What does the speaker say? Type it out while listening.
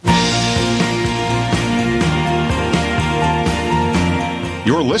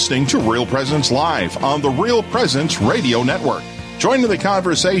You're listening to Real Presence Live on the Real Presence Radio Network. Join in the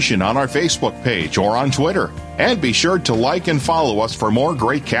conversation on our Facebook page or on Twitter. And be sure to like and follow us for more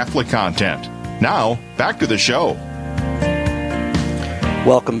great Catholic content. Now, back to the show.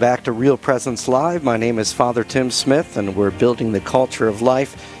 Welcome back to Real Presence Live. My name is Father Tim Smith, and we're building the culture of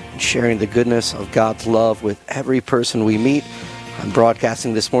life and sharing the goodness of God's love with every person we meet. I'm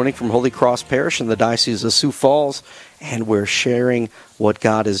broadcasting this morning from Holy Cross Parish in the Diocese of Sioux Falls, and we're sharing what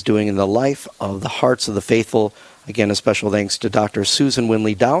God is doing in the life of the hearts of the faithful. Again, a special thanks to Dr. Susan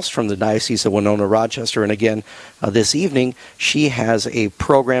Winley-Doust from the Diocese of Winona-Rochester. And again, this evening, she has a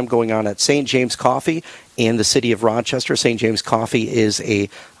program going on at St. James Coffee in the city of Rochester. St. James Coffee is a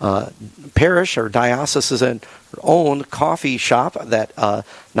parish or diocesan-owned coffee shop that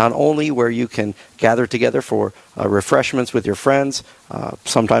not only where you can gather together for refreshments with your friends,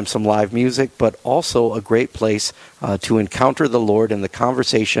 sometimes some live music, but also a great place to encounter the Lord in the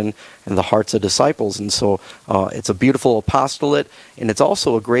conversation and the hearts of disciples. And so it's a beautiful apostolate, and it's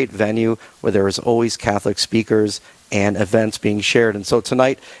also a great venue where there is always Catholic speakers and events being shared. And so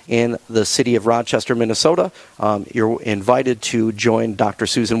tonight in the city of Rochester, Minnesota, you're invited to join Dr.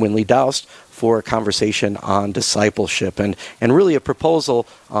 Susan Winley-Doust for a conversation on discipleship and really a proposal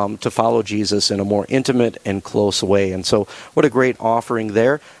to follow Jesus in a more intimate and close way. And so what a great offering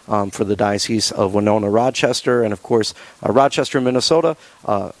there for the Diocese of Winona-Rochester. And of course, Rochester, Minnesota,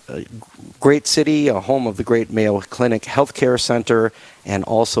 a great city, a home of the great Mayo Clinic Healthcare Center, and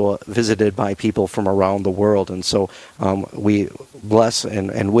also visited by people from around the world. And so we bless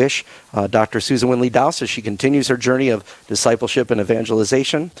and wish Dr. Susan Winley-Doust as she continues her journey of discipleship and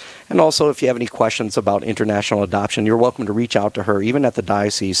evangelization. And also, if you have any questions about international adoption, you're welcome to reach out to her, even at the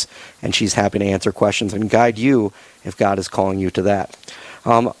diocese, and she's happy to answer questions and guide you if God is calling you to that.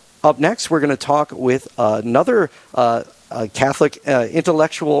 Up next, we're going to talk with another Catholic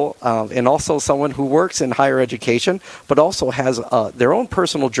intellectual and also someone who works in higher education, but also has their own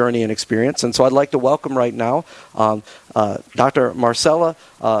personal journey and experience. And so I'd like to welcome right now Dr. Marcella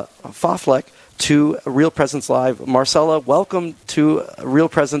Faflek to Real Presence Live. Marcella, welcome to Real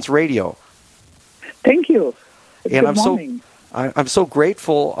Presence Radio. Thank you. And Good morning. I'm so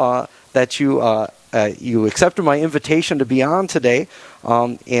grateful that you accepted my invitation to be on today,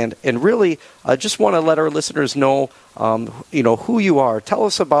 and really I just want to let our listeners know who you are. Tell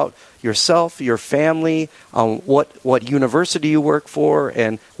us about yourself, your family, what university you work for,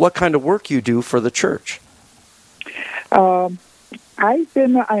 and what kind of work you do for the church. I'm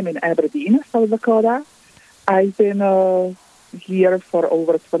in Aberdeen, South Dakota. I've been here for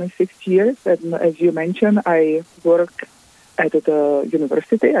over 26 years, and as you mentioned, I work at the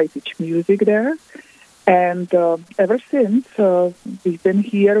university. I teach music there. And ever since we've been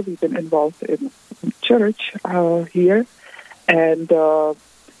here, we've been involved in church here. And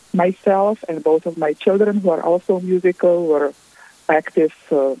myself and both of my children, who are also musical, were active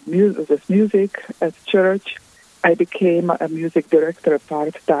with music at church. I became a music director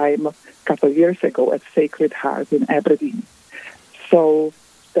part-time a couple of years ago at Sacred Heart in Aberdeen. So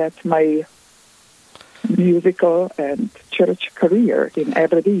that's my musical and church career in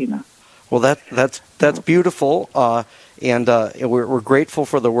Aberdeen. Well, that's beautiful, and we're grateful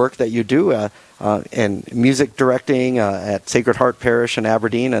for the work that you do and music directing at Sacred Heart Parish in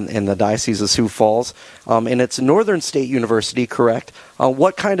Aberdeen and in the Diocese of Sioux Falls, and it's Northern State University, correct?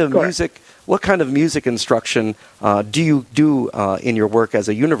 What kind of Correct. music instruction do you do in your work as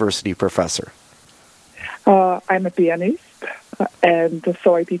a university professor? I'm a pianist, and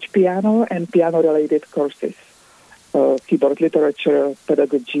so I teach piano and piano-related courses. Keyboard literature,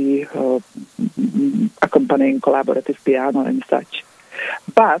 pedagogy, accompanying collaborative piano and such.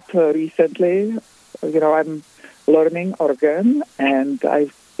 But recently, I'm learning organ, and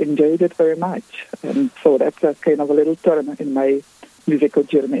I've enjoyed it very much. And so that's a kind of a little turn in my musical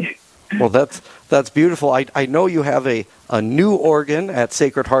journey. Well, that's beautiful. I know you have a new organ at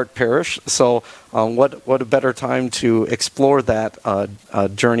Sacred Heart Parish, so what a better time to explore that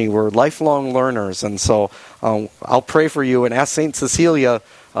journey. We're lifelong learners, and so I'll pray for you and ask St. Cecilia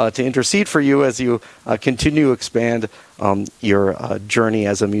to intercede for you as you continue to expand your journey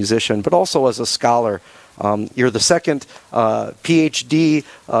as a musician, but also as a scholar. You're the second PhD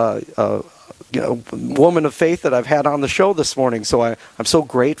woman of faith that I've had on the show this morning, so I'm so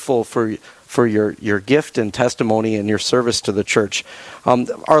grateful for your gift and testimony and your service to the church.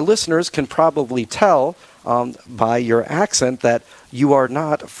 Our listeners can probably tell by your accent that you are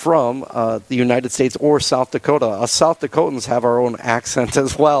not from the United States or South Dakota. Us South Dakotans have our own accent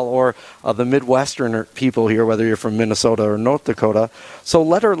as well, or the Midwestern people here, whether you're from Minnesota or North Dakota. So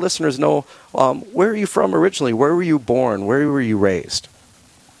let our listeners know, where are you from originally? Where were you born? Where were you raised?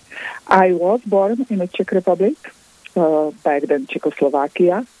 I was born in the Czech Republic, back then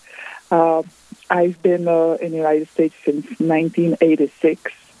Czechoslovakia. I've been in the United States since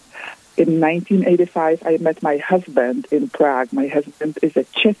 1986. In 1985, I met my husband in Prague. My husband is a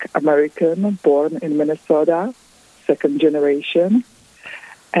Czech American born in Minnesota, second generation.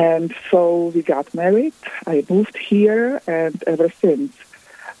 And so we got married. I moved here, and ever since,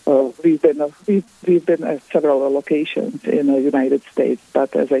 we've been at several locations in the United States.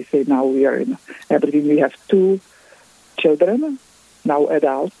 But as I say, now we are in Aberdeen. We have 2 children, now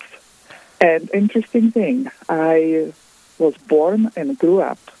adults. And interesting thing, I was born and grew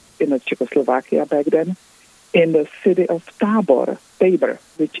up in Czechoslovakia back then, in the city of Tabor,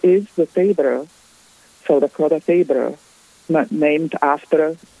 which is the Tabor, South Dakota Tabor, named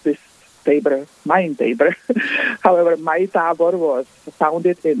after this Tabor, mine Tabor. However, my Tabor was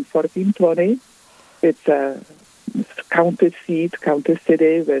founded in 1420. It's a county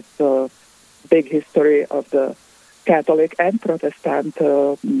city with a big history of the Catholic and Protestant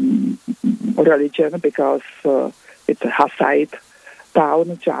religion, because it's a Hussite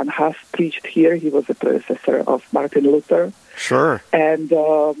town. John Huss preached here. He was the predecessor of Martin Luther. Sure. And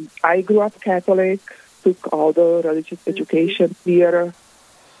I grew up Catholic, took all the religious education here.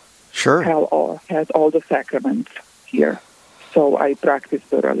 Sure. Had all the sacraments here. So I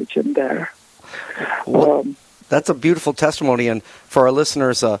practiced the religion there. Well, that's a beautiful testimony. And for our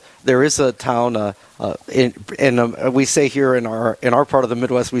listeners, there is a town, we say here in our part of the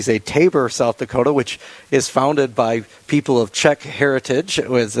Midwest, we say Tabor, South Dakota, which is founded by people of Czech heritage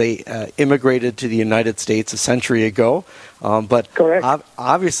as they immigrated to the United States a century ago. But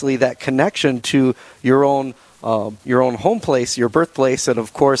obviously, that connection to your own home place, your birthplace, and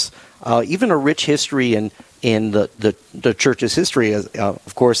of course, even a rich history in the church's history,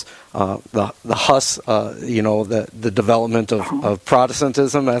 of course, the Huss, the development of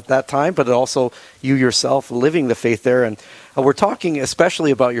Protestantism at that time, but also you yourself living the faith there. And we're talking especially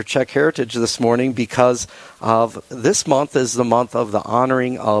about your Czech heritage this morning because of this month is the month of the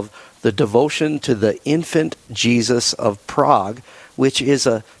honoring of the devotion to the infant Jesus of Prague, which is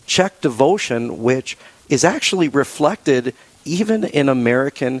a Czech devotion which is actually reflected even in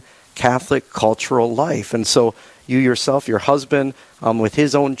American Catholic cultural life. And so you yourself, your husband, with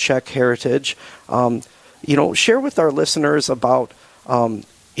his own Czech heritage, share with our listeners about, what's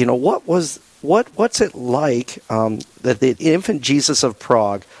it like that the infant Jesus of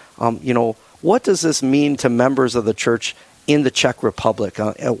Prague, what does this mean to members of the church in the Czech Republic?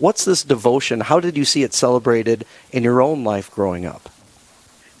 What's this devotion? How did you see it celebrated in your own life growing up?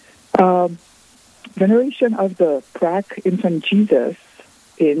 Veneration of the Prague infant Jesus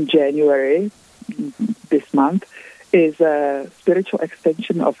in January this month is a spiritual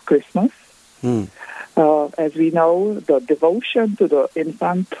extension of Christmas. As we know, the devotion to the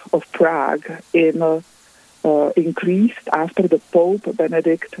infant of Prague increased after the Pope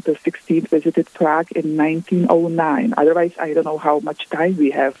Benedict XVI visited Prague in 1909. Otherwise, I don't know how much time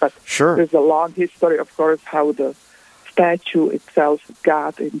we have, but sure. There's a long history, of course, how the statue itself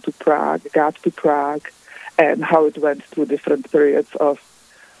got to Prague, and how it went through different periods of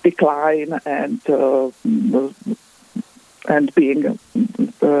decline and being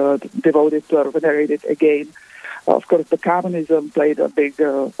devoted to or venerated again. Of course, the communism played a big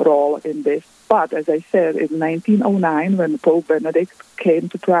role in this. But as I said, in 1909, when Pope Benedict came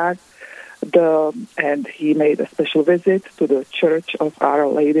to Prague, and he made a special visit to the Church of Our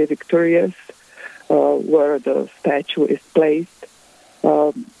Lady Victorious, where the statue is placed,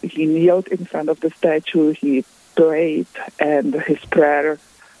 he kneeled in front of the statue, he prayed, and his prayer,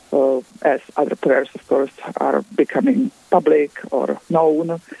 as other prayers, of course, are becoming public or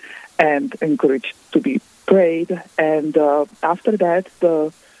known and encouraged to be prayed. And after that,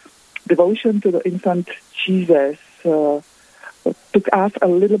 the devotion to the infant Jesus took off a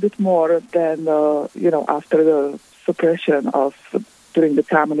little bit more than, after the suppression during the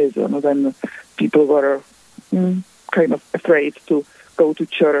communism, when people were kind of afraid to go to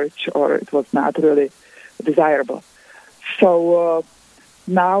church, or it was not really desirable. So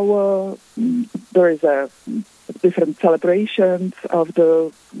now there is a different celebrations of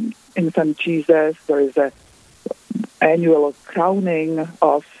the infant Jesus. There is a annual crowning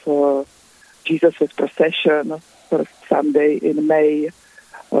of Jesus with procession for Sunday in May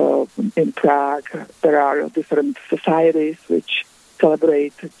in Prague. There are different societies which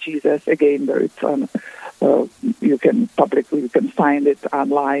celebrate Jesus. Again, there it's on. You can find it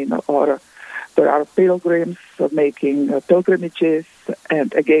online, or there are pilgrims making pilgrimages,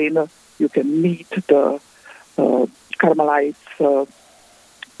 and again you can meet the Carmelites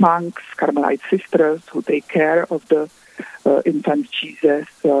monks, Carmelite sisters who take care of the infant Jesus.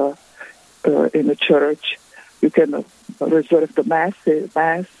 in the church. You can reserve the mass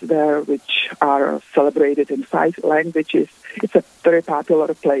there, which are celebrated in 5 languages. It's a very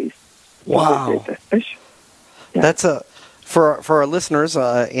popular place. Wow. Yeah. That's for our listeners,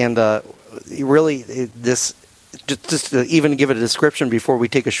 and really this, just to even give it a description before we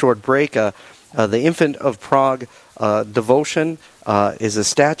take a short break, the Infant of Prague devotion is a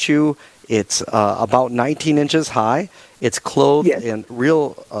statue. It's about 19 inches high. It's clothed in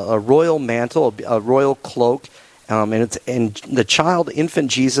a royal mantle, a royal cloak, and the child infant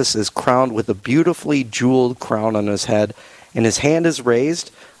Jesus is crowned with a beautifully jeweled crown on his head, and his hand is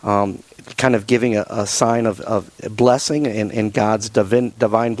raised, kind of giving a sign of blessing and God's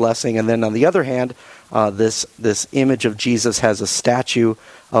divine blessing. And then on the other hand, this image of Jesus has a statue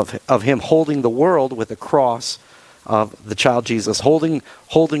of him holding the world with a cross of the child Jesus, holding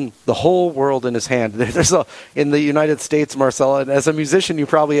the whole world in his hand. There's in the United States, Marcella, and as a musician, you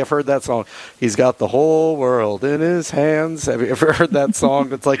probably have heard that song. He's got the whole world in his hands. Have you ever heard that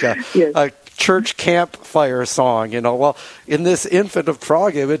song? It's like a church campfire song, Well, in this Infant of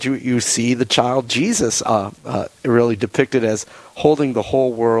Prague image, you see the child Jesus really depicted as holding the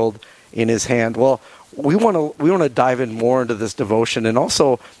whole world in his hand. Well, we want to dive in more into this devotion, and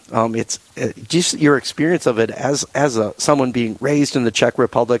also it's just your experience of it as someone being raised in the Czech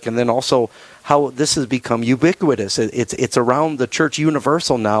Republic, and then also how this has become ubiquitous. It's around the church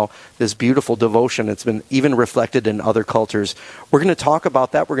universal now, this beautiful devotion. It's been even reflected in other cultures. We're going to talk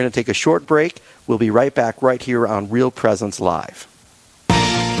about that. We're going to take a short break. We'll be right back right here on Real Presence Live.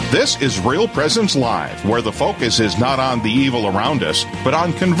 This is Real Presence Live, where the focus is not on the evil around us, but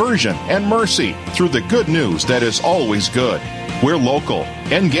on conversion and mercy through the good news that is always good. We're local,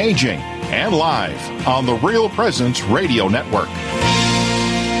 engaging, and live on the Real Presence Radio Network.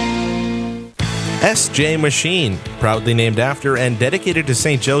 SJ Machine, proudly named after and dedicated to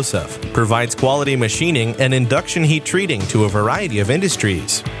St. Joseph, provides quality machining and induction heat treating to a variety of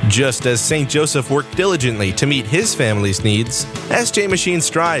industries. Just as St. Joseph worked diligently to meet his family's needs, SJ Machine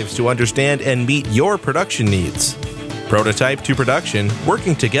strives to understand and meet your production needs. Prototype to production,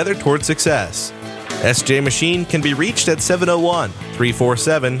 working together toward success. SJ Machine can be reached at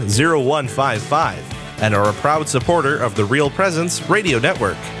 701-347-0155 and are a proud supporter of the Real Presence Radio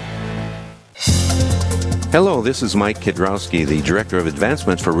Network. Hello, this is Mike Kidrowski, the Director of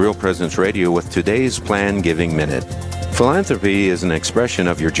Advancement for Real Presence Radio with today's Plan Giving Minute. Philanthropy is an expression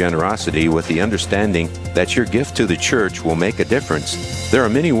of your generosity with the understanding that your gift to the church will make a difference. There are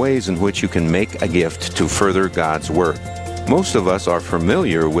many ways in which you can make a gift to further God's work. Most of us are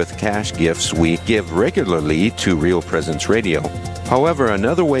familiar with cash gifts we give regularly to Real Presence Radio. However,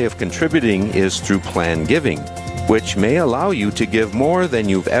 another way of contributing is through plan giving, which may allow you to give more than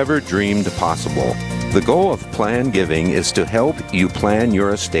you've ever dreamed possible. The goal of plan giving is to help you plan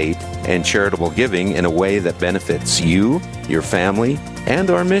your estate and charitable giving in a way that benefits you, your family, and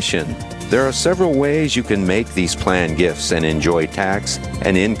our mission. There are several ways you can make these plan gifts and enjoy tax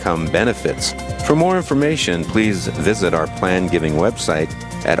and income benefits. For more information, please visit our plan giving website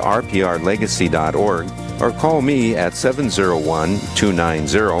at rprlegacy.org or call me at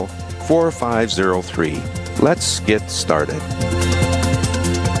 701-290-4503. Let's get started.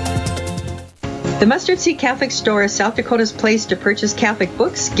 The Mustard Seed Catholic Store is South Dakota's place to purchase Catholic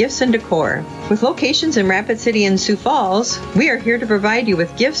books, gifts, and decor. With locations in Rapid City and Sioux Falls, we are here to provide you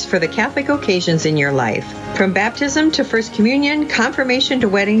with gifts for the Catholic occasions in your life. From baptism to First Communion, confirmation to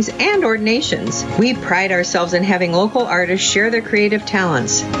weddings, and ordinations, we pride ourselves in having local artists share their creative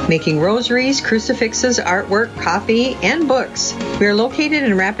talents, making rosaries, crucifixes, artwork, coffee, and books. We are located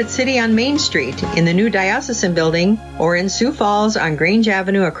in Rapid City on Main Street, in the new Diocesan Building, or in Sioux Falls on Grange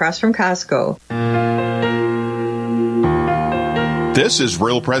Avenue across from Costco. This is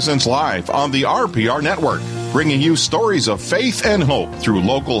Real Presence Live on the RPR Network, bringing you stories of faith and hope through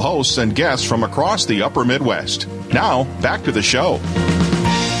local hosts and guests from across the upper Midwest. Now, back to the show.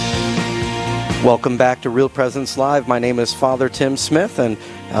 Welcome back to Real Presence Live. My name is Father Tim Smith, and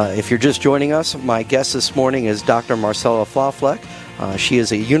if you're just joining us, my guest this morning is Dr. Marcella Flafleck. She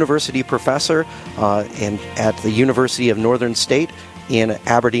is a university professor at the University of Northern State in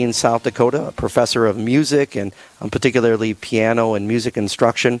Aberdeen, South Dakota, a professor of music and particularly piano and music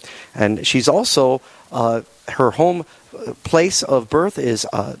instruction. And she's also, her home place of birth is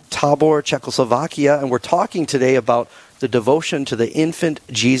Tabor, Czechoslovakia. And we're talking today about the devotion to the infant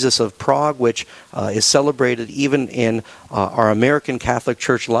Jesus of Prague, which is celebrated even in our American Catholic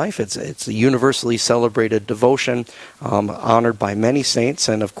Church life. It's a universally celebrated devotion, honored by many saints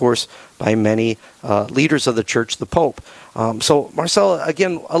and, of course, by many leaders of the Church, the Pope. So, Marcella,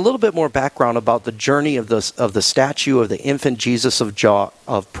 again, a little bit more background about the journey of the statue of the infant Jesus of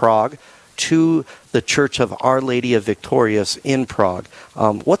Prague to the Church of Our Lady of Victorious in Prague.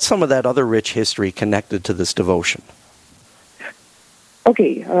 What's some of that other rich history connected to this devotion?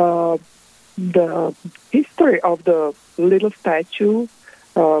 Okay, the history of the little statue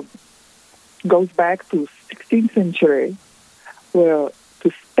goes back to 16th century, where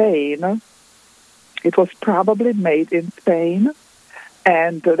to Spain. It was probably made in Spain,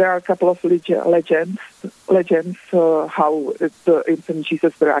 and there are a couple of legends how the infant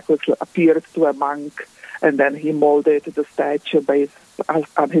Jesus miraculously appeared to a monk, and then he molded the statue based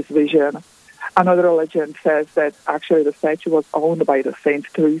on his vision. Another legend says that actually the statue was owned by the Saint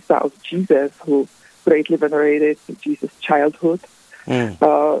Teresa of Jesus, who greatly venerated Jesus' childhood.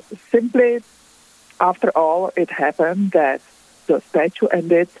 Simply, after all, it happened that the statue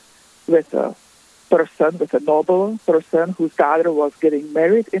ended with a noble person whose daughter was getting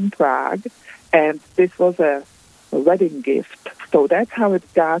married in Prague, and this was a wedding gift. So that's how it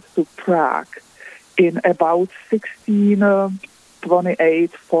got to Prague in about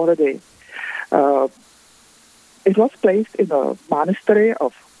 1628-40. It was placed in a monastery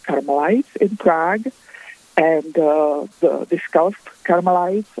of Carmelites in Prague, and the discussed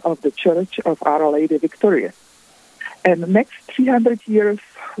Carmelites of the Church of Our Lady Victorious. And the next 300 years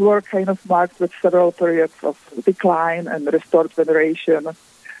were kind of marked with several periods of decline and restored veneration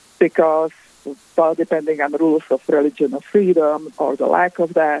because, well, depending on the rules of religion of freedom or the lack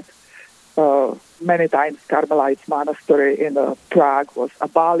of that, many times Carmelites monastery in Prague was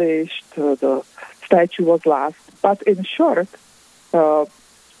abolished, the statue was lost. But in short, at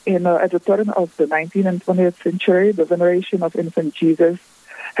the turn of the 19th and 20th century, the veneration of infant Jesus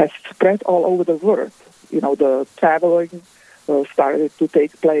has spread all over the world. The traveling started to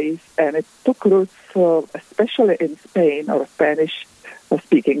take place, and it took roots especially in Spain or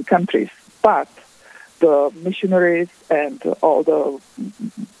Spanish-speaking countries. But the missionaries and all the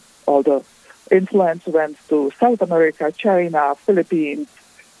influence went to South America, China, Philippines,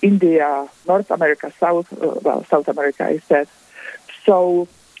 India, North America, South America, I said. So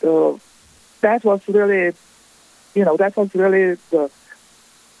that was really the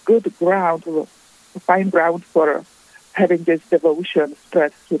good ground, fine ground for having this devotion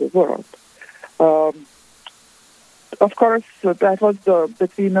spread to the world. Of course, that was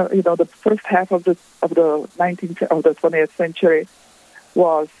between the first half of the 20th century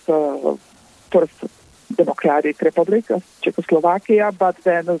was first Democratic Republic of Czechoslovakia, but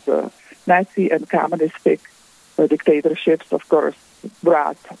then the Nazi and communistic dictatorships, of course,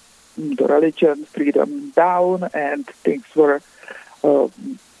 brought the religion freedom down, and things were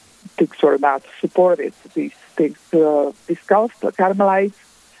not supported. These things discussed. The Carmelites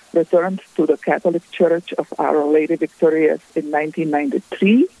returned to the Catholic Church of Our Lady Victorious in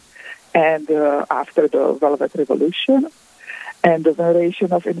 1993, and after the Velvet Revolution, and the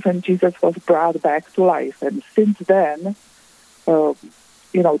veneration of infant Jesus was brought back to life. And since then,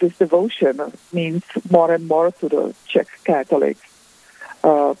 this devotion means more and more to the Czech Catholics.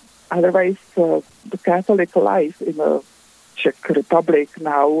 Otherwise, the Catholic life in the Czech Republic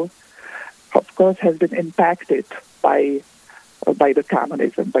now, of course, has been impacted by the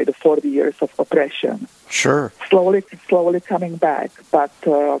communism, by the 40 years of oppression. Sure. Slowly coming back, but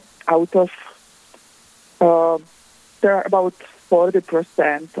out of there are about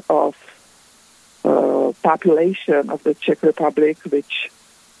 40% of population of the Czech Republic which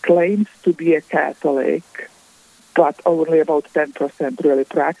claims to be a Catholic, but only about 10% really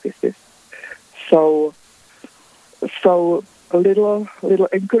practices. So a little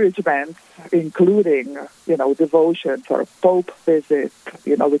encouragement, including devotion for Pope visit,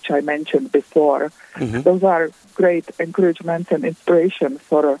 which I mentioned before. Mm-hmm. Those are great encouragement and inspiration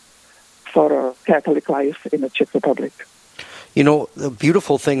for Catholic life in the Czech Republic. The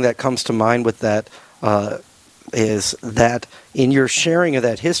beautiful thing that comes to mind with that is that in your sharing of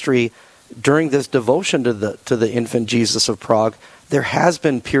that history, during this devotion to the infant Jesus of Prague, there has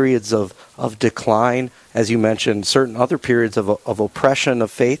been periods of decline, as you mentioned, certain other periods of oppression of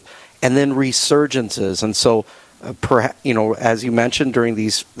faith, and then resurgences. And so, as you mentioned, during the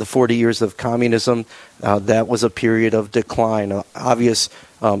 40 years of communism, that was a period of decline, obvious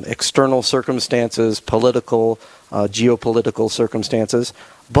external circumstances, political, geopolitical circumstances,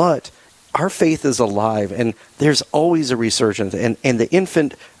 but our faith is alive, and there's always a resurgence. And the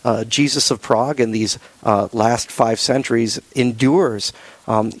infant Jesus of Prague in these last 5 centuries endures.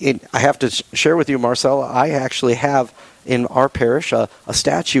 I have to share with you, Marcel, I actually have in our parish a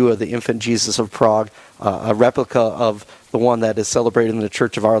statue of the infant Jesus of Prague, a replica of the one that is celebrated in the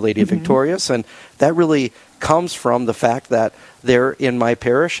Church of Our Lady mm-hmm. Victorious. And that really comes from the fact that there in my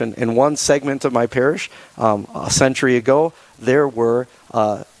parish, and in one segment of my parish, a century ago, there were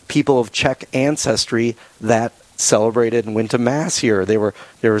people of Czech ancestry that celebrated and went to Mass here. There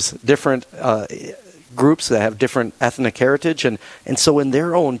was different groups that have different ethnic heritage, and so in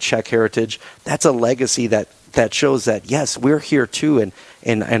their own Czech heritage, that's a legacy that shows that, yes, we're here too,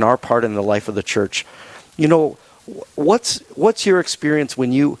 and our part in the life of the church. You know, what's your experience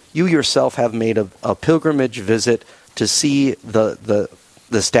when you yourself have made a pilgrimage visit to see the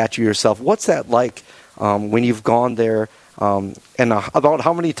statue yourself? What's that like when you've gone there? And about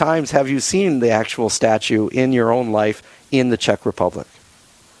how many times have you seen the actual statue in your own life in the Czech Republic?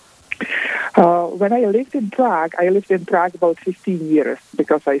 When I lived in Prague about 15 years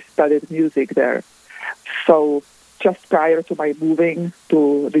because I studied music there. So just prior to my moving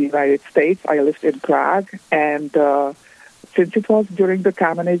to the United States, I lived in Prague. And since it was during the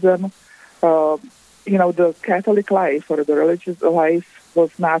communism, the Catholic life or the religious life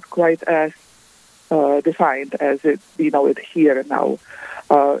was not quite as defined as we know it here now.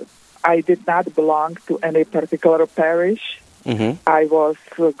 I did not belong to any particular parish. Mm-hmm. I was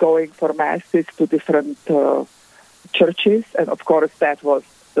going for masses to different churches, and of course that was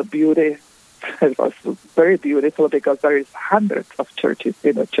the beauty. It was very beautiful because there is hundreds of churches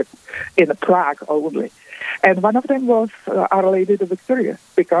in Prague only, and one of them was Our Lady the Victorious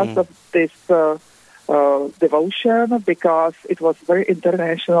because of this devotion, because it was very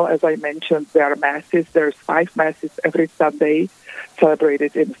international. As I mentioned, there are masses. There's 5 masses every Sunday,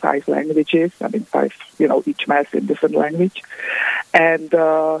 celebrated in 5 languages. I mean, 5, each mass in different language. And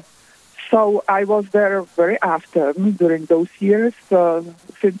so I was there very often during those years.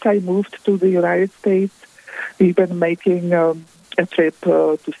 Since I moved to the United States, we've been making a trip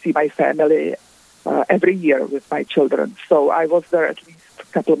to see my family every year with my children. So I was there at least a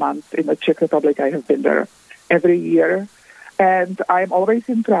couple of months. In the Czech Republic, I have been there every year. And I'm always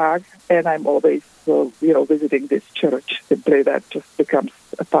in Prague, and I'm always, visiting this church. Simply that just becomes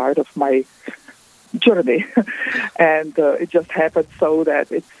a part of my journey. And it just happened so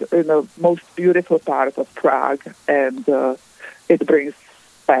that it's in the most beautiful part of Prague, and it brings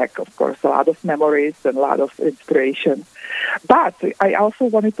back, of course, a lot of memories and a lot of inspiration. But I also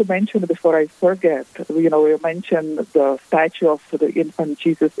wanted to mention, before I forget, you mentioned the statue of the infant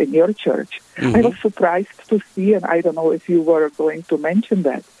Jesus in your church. Mm-hmm. I was surprised to see, and I don't know if you were going to mention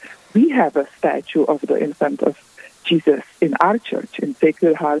that, we have a statue of the infant of Jesus in our church, in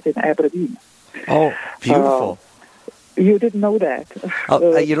Sacred Heart in Aberdeen. Oh, beautiful. You didn't know that.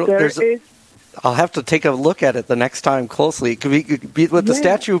 I'll have to take a look at it the next time closely. With the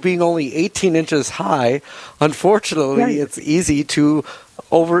statue being only 18 inches high, unfortunately, it's easy to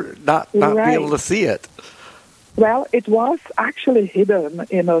not be able to see it. Well, it was actually hidden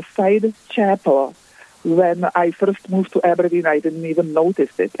in a side chapel. When I first moved to Aberdeen, I didn't even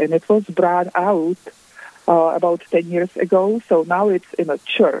notice it, and it was brought out about 10 years ago. So now it's in a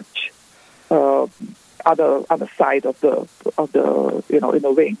church on the side of the in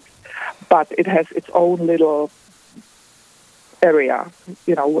the wing. But it has its own little area,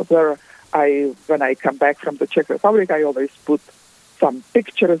 where when I come back from the Czech Republic, I always put some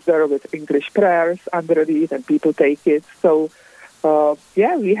pictures there with English prayers underneath, and people take it. So,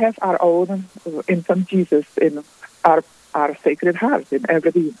 we have our own infant Jesus in our Sacred Heart in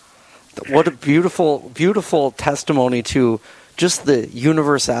Aberdeen. What a beautiful, beautiful testimony to just the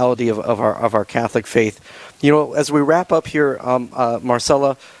universality of our Catholic faith. As we wrap up here,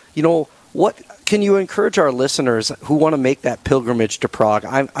 Marcella, what can you encourage our listeners who want to make that pilgrimage to Prague?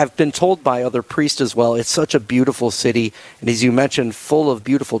 I've been told by other priests as well, it's such a beautiful city, and as you mentioned, full of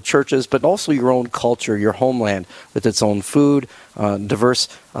beautiful churches, but also your own culture, your homeland, with its own food, diverse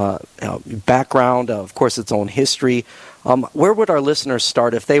background, of course, its own history. Where would our listeners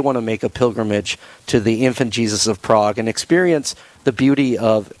start if they want to make a pilgrimage to the infant Jesus of Prague and experience the beauty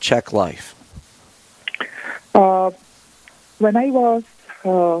of Czech life? When I was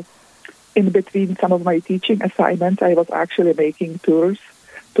in between some of my teaching assignments, I was actually making tours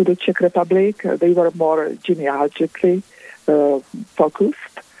to the Czech Republic. They were more genealogically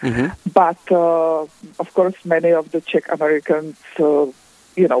focused. Mm-hmm. But, of course, many of the Czech Americans,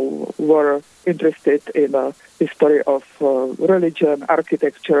 were interested in the history of religion,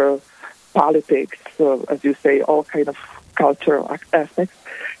 architecture, politics, as you say, all kind of cultural aspects.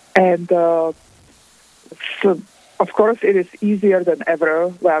 And, so, of course, it is easier than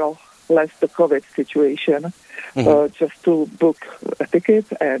ever, less the COVID situation, just to book a ticket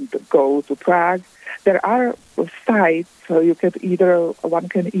and go to Prague. There are sites one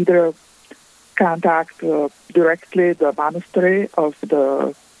can either contact directly the monastery of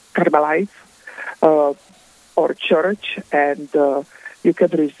the Carmelites or church, and you can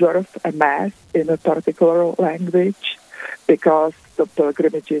reserve a mass in a particular language. because the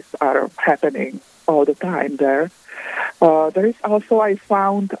pilgrimages are happening all the time there. There is also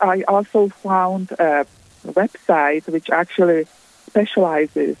I also found a website which actually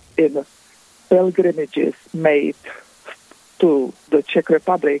specializes in pilgrimages made to the Czech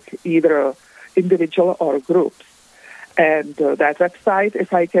Republic, either individual or groups. And that website,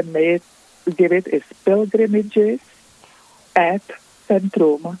 if I can give it, is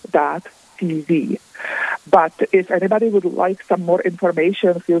pilgrimages@centrum.tv. But if anybody would like some more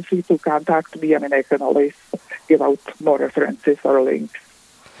information, feel free to contact me. I mean, I can always give out more references or links.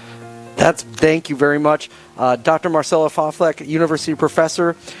 Thank you very much. Dr. Marcella Faflek, University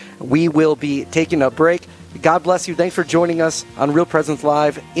Professor. We will be taking a break. God bless you. Thanks for joining us on Real Presence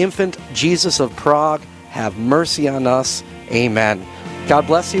Live. Infant Jesus of Prague, have mercy on us. Amen. God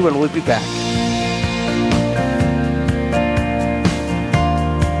bless you, and we'll be back.